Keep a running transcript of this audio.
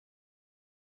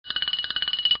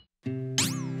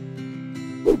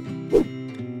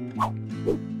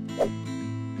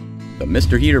The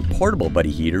Mr. Heater Portable Buddy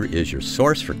Heater is your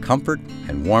source for comfort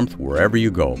and warmth wherever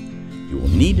you go. You will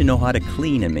need to know how to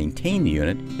clean and maintain the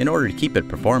unit in order to keep it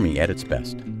performing at its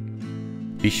best.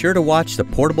 Be sure to watch the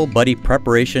Portable Buddy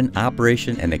preparation,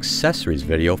 operation, and accessories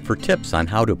video for tips on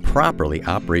how to properly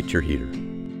operate your heater.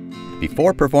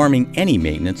 Before performing any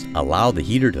maintenance, allow the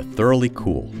heater to thoroughly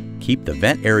cool. Keep the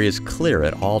vent areas clear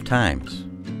at all times.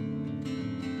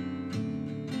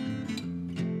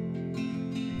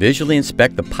 Visually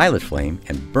inspect the pilot flame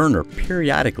and burner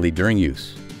periodically during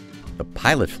use. The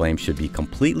pilot flame should be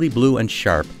completely blue and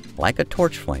sharp like a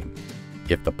torch flame.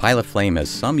 If the pilot flame has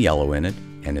some yellow in it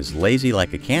and is lazy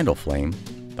like a candle flame,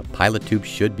 the pilot tube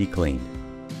should be cleaned.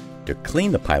 To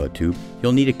clean the pilot tube,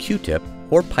 you'll need a Q-tip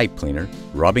or pipe cleaner,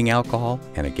 rubbing alcohol,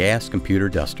 and a gas computer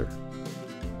duster.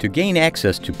 To gain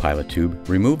access to pilot tube,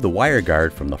 remove the wire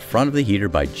guard from the front of the heater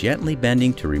by gently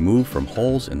bending to remove from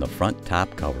holes in the front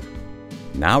top cover.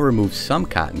 Now remove some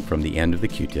cotton from the end of the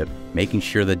Q-tip, making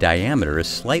sure the diameter is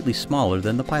slightly smaller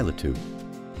than the pilot tube.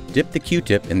 Dip the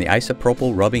Q-tip in the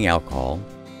isopropyl rubbing alcohol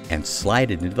and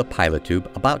slide it into the pilot tube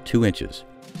about 2 inches.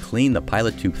 Clean the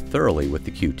pilot tube thoroughly with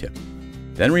the Q-tip.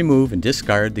 Then remove and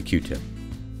discard the Q-tip.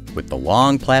 With the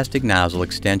long plastic nozzle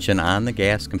extension on the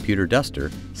gas computer duster,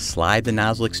 slide the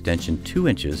nozzle extension 2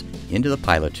 inches into the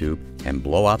pilot tube and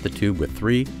blow out the tube with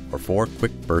 3 or 4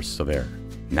 quick bursts of air.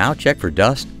 Now check for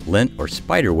dust, lint, or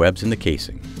spider webs in the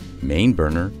casing, main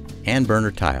burner, and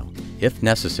burner tile. If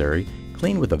necessary,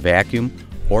 clean with a vacuum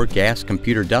or gas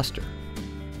computer duster.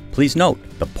 Please note,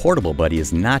 the Portable Buddy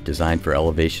is not designed for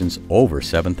elevations over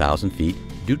 7,000 feet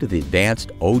due to the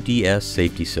advanced ODS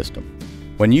safety system.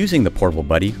 When using the Portable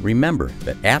Buddy, remember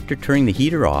that after turning the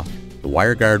heater off, the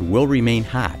wire guard will remain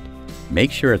hot.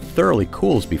 Make sure it thoroughly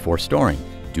cools before storing.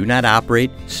 Do not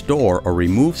operate, store, or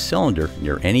remove cylinder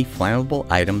near any flammable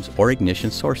items or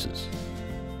ignition sources.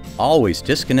 Always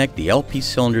disconnect the LP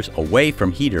cylinders away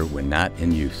from heater when not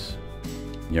in use.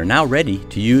 You're now ready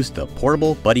to use the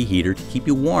Portable Buddy Heater to keep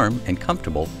you warm and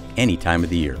comfortable any time of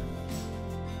the year.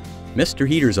 Mr.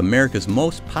 Heater is America's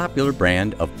most popular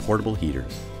brand of portable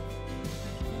heaters.